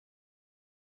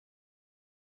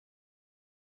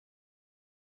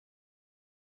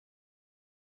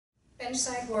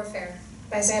Benchside Warfare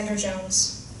by Zander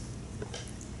Jones.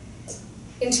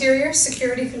 Interior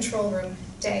Security Control Room,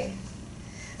 day.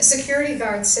 A security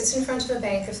guard sits in front of a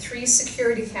bank of 3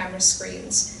 security camera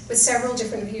screens with several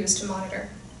different views to monitor.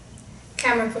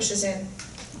 Camera pushes in.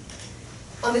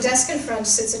 On the desk in front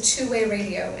sits a 2-way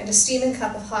radio and a steaming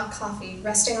cup of hot coffee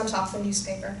resting on top of a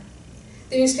newspaper.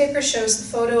 The newspaper shows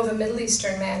the photo of a Middle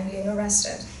Eastern man being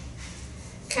arrested.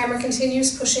 Camera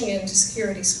continues pushing into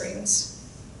security screens.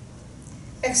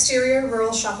 Exterior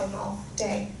rural shopping mall,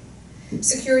 day.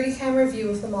 Security camera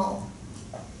view of the mall.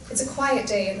 It's a quiet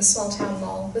day in the small town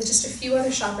mall with just a few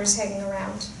other shoppers hanging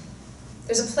around.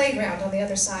 There's a playground on the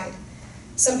other side.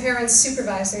 Some parents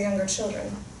supervise their younger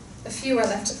children. A few are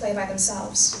left to play by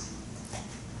themselves.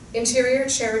 Interior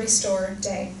charity store,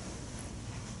 day.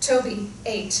 Toby,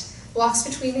 8, walks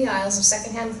between the aisles of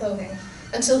secondhand clothing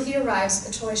until he arrives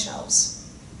at the toy shelves.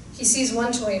 He sees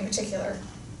one toy in particular,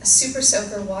 a Super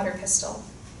Soaker water pistol.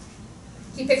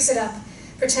 He picks it up,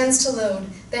 pretends to load,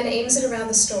 then aims it around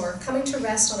the store, coming to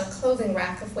rest on a clothing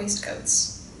rack of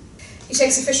waistcoats. He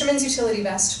takes a fisherman's utility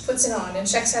vest, puts it on, and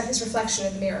checks out his reflection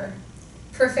in the mirror.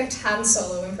 Perfect Han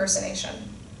Solo impersonation.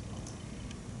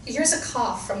 He hears a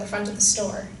cough from the front of the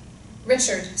store.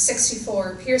 Richard,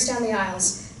 64, peers down the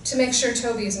aisles to make sure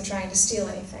Toby isn't trying to steal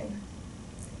anything.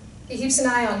 He keeps an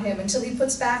eye on him until he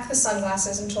puts back the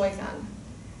sunglasses and toy gun,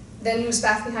 then moves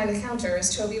back behind the counter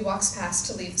as Toby walks past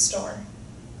to leave the store.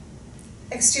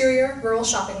 Exterior rural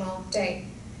shopping mall, day.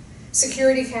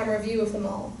 Security camera view of the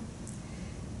mall.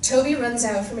 Toby runs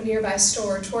out from a nearby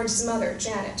store towards his mother,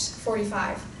 Janet,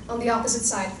 45, on the opposite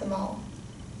side of the mall.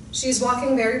 She is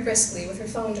walking very briskly with her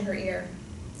phone to her ear.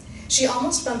 She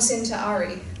almost bumps into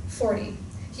Ari, 40.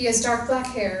 He has dark black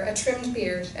hair, a trimmed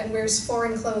beard, and wears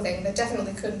foreign clothing that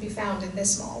definitely couldn't be found in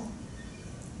this mall.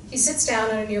 He sits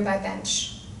down on a nearby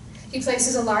bench. He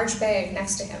places a large bag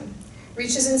next to him,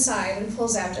 reaches inside and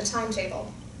pulls out a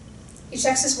timetable. He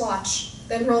checks his watch,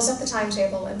 then rolls up the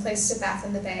timetable and places it back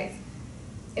in the bag.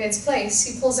 In its place,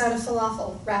 he pulls out a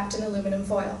falafel wrapped in aluminum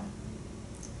foil.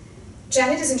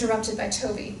 Janet is interrupted by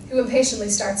Toby, who impatiently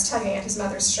starts tugging at his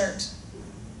mother's shirt.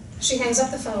 She hangs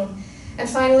up the phone and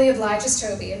finally obliges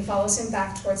Toby and follows him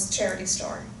back towards the charity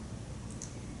store.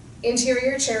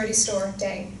 Interior charity store,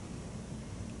 day.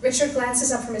 Richard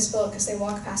glances up from his book as they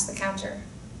walk past the counter.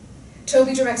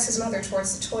 Toby directs his mother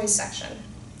towards the toys section.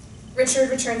 Richard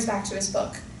returns back to his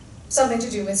book, something to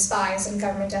do with spies and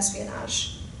government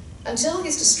espionage, until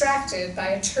he's distracted by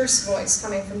a terse voice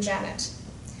coming from Janet.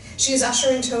 She is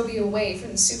ushering Toby away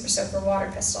from the Super Soaker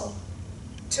water pistol.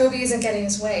 Toby isn't getting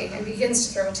his way and begins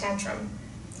to throw a tantrum,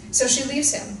 so she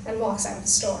leaves him and walks out of the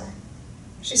store.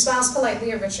 She smiles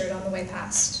politely at Richard on the way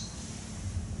past.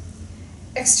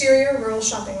 Exterior rural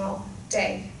shopping mall,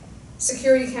 day.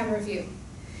 Security camera view.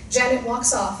 Janet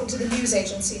walks off into the news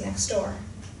agency next door.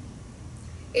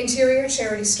 Interior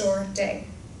charity store, day.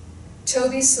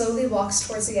 Toby slowly walks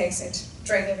towards the exit,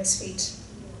 dragging his feet.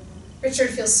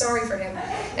 Richard feels sorry for him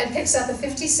and picks up a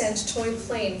 50-cent toy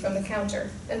plane from the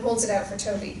counter and holds it out for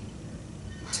Toby.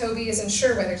 Toby isn't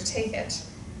sure whether to take it.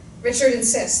 Richard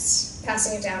insists,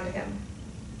 passing it down to him.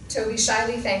 Toby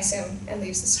shyly thanks him and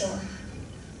leaves the store.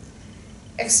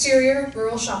 Exterior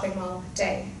rural shopping mall,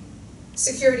 day.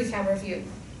 Security camera view.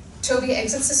 Toby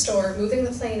exits the store, moving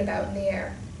the plane about in the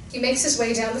air. He makes his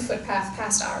way down the footpath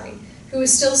past Ari, who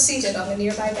is still seated on the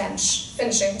nearby bench,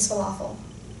 finishing his falafel.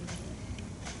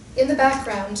 In the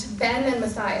background, Ben and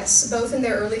Matthias, both in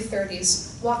their early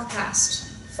 30s, walk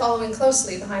past, following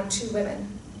closely behind 2 women.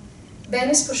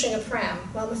 Ben is pushing a pram,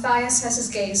 while Matthias has his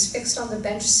gaze fixed on the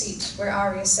bench seat where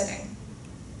Ari is sitting.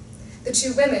 The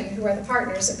 2 women, who are the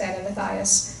partners of Ben and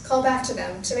Matthias, call back to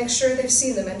them to make sure they've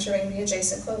seen them entering the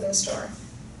adjacent clothing store.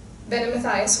 Ben and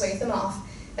Matthias wave them off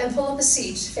and pull up a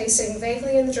seat facing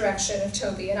vaguely in the direction of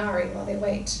Toby and Ari while they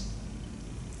wait.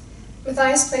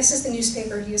 Matthias places the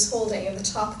newspaper he is holding in the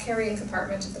top carrying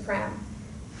compartment of the pram.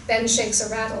 Ben shakes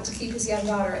a rattle to keep his young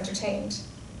daughter entertained.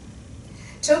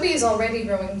 Toby is already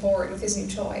growing bored with his new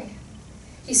toy.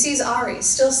 He sees Ari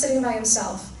still sitting by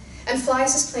himself and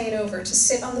flies his plane over to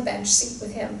sit on the bench seat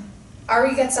with him.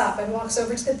 Ari gets up and walks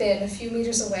over to the bin a few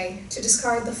meters away to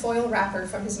discard the foil wrapper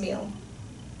from his meal.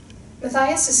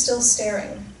 Matthias is still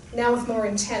staring, now with more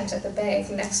intent at the bag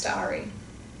next to Ari.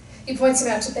 He points him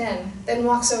out to Ben, then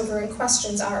walks over and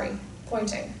questions Ari,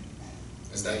 pointing.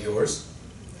 Is that yours?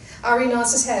 Ari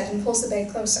nods his head and pulls the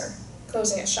bag closer,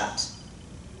 closing it shut.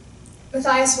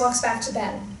 Matthias walks back to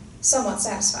Ben, somewhat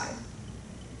satisfied.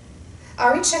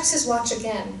 Ari checks his watch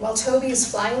again while Toby is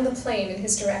flying the plane in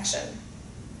his direction.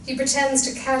 He pretends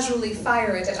to casually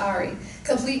fire it at Ari,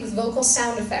 complete with vocal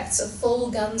sound effects of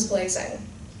full guns blazing.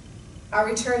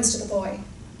 Ari turns to the boy.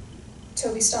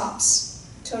 Toby stops,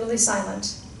 totally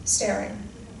silent, staring.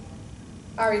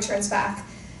 Ari turns back,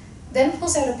 then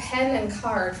pulls out a pen and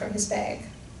card from his bag.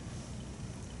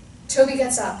 Toby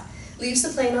gets up, leaves the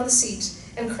plane on the seat,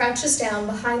 and crouches down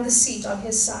behind the seat on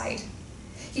his side.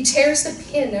 He tears the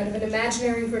pin out of an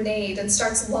imaginary grenade and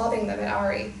starts lobbing them at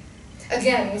Ari,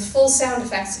 again with full sound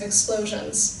effects of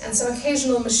explosions, and some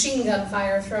occasional machine gun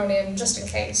fire thrown in just in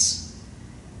case.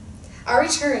 Ari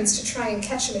turns to try and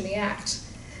catch him in the act,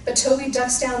 but Toby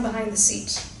ducks down behind the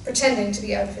seat, pretending to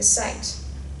be out of his sight.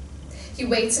 He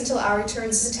waits until Ari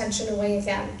turns his attention away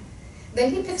again.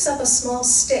 Then he picks up a small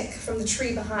stick from the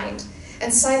tree behind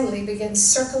and silently begins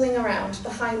circling around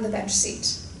behind the bench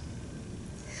seat.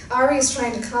 Ari is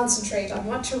trying to concentrate on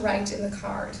what to write in the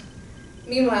card.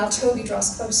 Meanwhile, Toby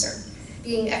draws closer,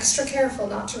 being extra careful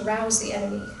not to rouse the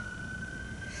enemy.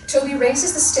 Toby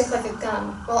raises the stick like a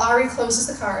gun, while Ari closes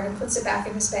the card and puts it back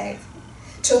in his bag.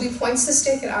 Toby points the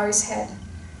stick at Ari's head,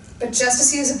 but just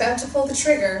as he is about to pull the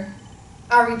trigger,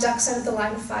 Ari ducks out of the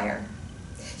line of fire.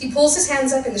 He pulls his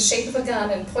hands up in the shape of a gun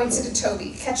and points it at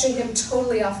Toby, catching him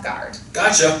totally off guard.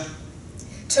 Gotcha!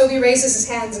 Toby raises his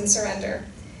hands in surrender.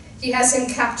 He has him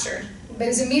captured, but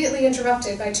is immediately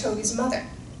interrupted by Toby's mother.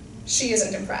 She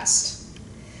isn't impressed.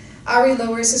 Ari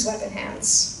lowers his weapon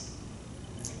hands.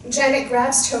 Janet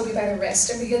grabs Toby by the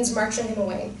wrist and begins marching him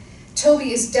away.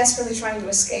 Toby is desperately trying to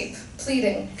escape,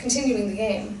 pleading, continuing the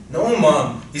game. No,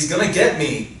 Mom! He's gonna get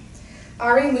me!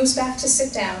 Ari moves back to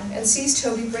sit down and sees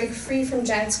Toby break free from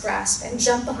Janet's grasp and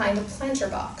jump behind a planter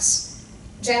box.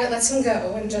 Janet lets him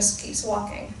go and just keeps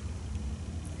walking.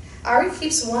 Ari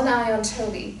keeps one eye on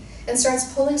Toby and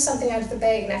starts pulling something out of the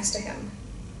bag next to him.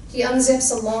 He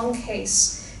unzips a long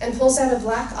case and pulls out a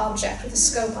black object with a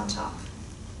scope on top.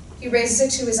 He raises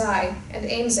it to his eye and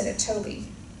aims it at Toby.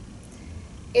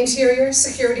 Interior,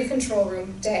 security control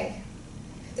room, day.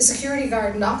 The security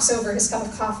guard knocks over his cup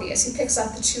of coffee as he picks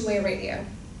up the two-way radio.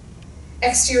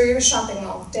 Exterior, shopping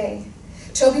mall, day.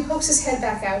 Toby pokes his head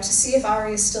back out to see if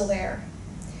Ari is still there.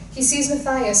 He sees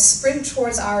Matthias sprint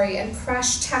towards Ari and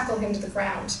crash tackle him to the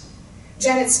ground.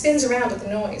 Janet spins around at the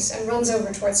noise and runs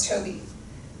over towards Toby.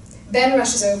 Ben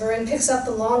rushes over and picks up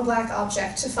the long black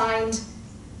object to find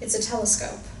it's a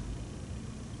telescope.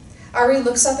 Ari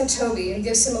looks up at Toby and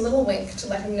gives him a little wink to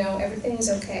let him know everything is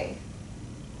okay.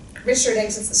 Richard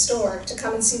exits the store to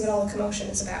come and see what all the commotion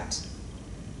is about.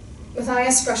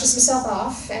 Matthias brushes himself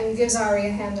off and gives Ari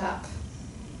a hand up.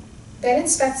 Ben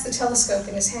inspects the telescope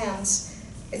in his hands.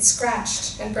 It's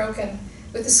scratched and broken,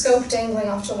 with the scope dangling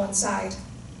off to one side.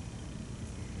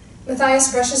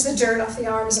 Matthias brushes the dirt off the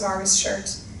arms of Ari's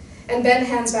shirt, and Ben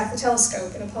hands back the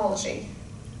telescope in apology.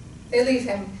 They leave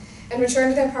him and return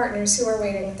to their partners who are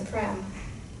waiting at the pram.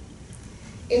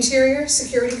 Interior,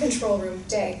 security control room,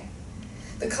 day.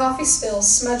 The coffee spill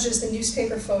smudges the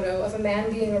newspaper photo of a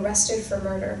man being arrested for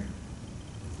murder.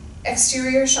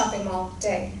 Exterior, shopping mall,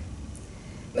 day.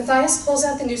 Matthias pulls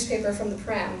out the newspaper from the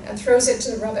pram and throws it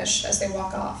to the rubbish as they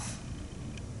walk off.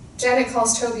 Janet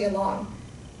calls Toby along.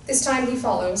 This time he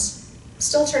follows,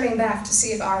 still turning back to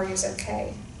see if Ari is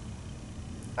okay.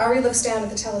 Ari looks down at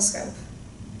the telescope.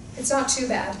 It's not too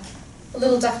bad. A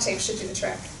little duct tape should do the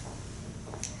trick.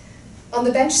 On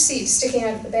the bench seat sticking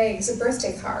out of the bag is a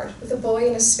birthday card with a boy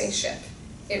in a spaceship.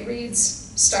 It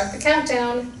reads, "Start the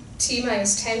countdown,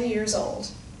 T-minus 10 years old."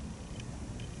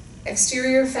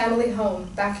 Exterior, family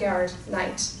home, backyard,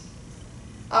 night.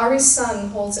 Ari's son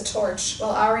holds a torch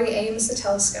while Ari aims the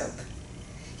telescope.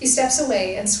 He steps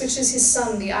away and switches his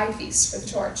son the eyepiece for the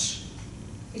torch.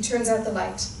 He turns out the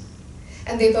light,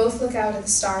 and they both look out at the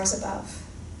stars above.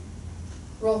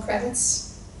 Roll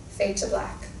credits, fade to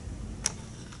black.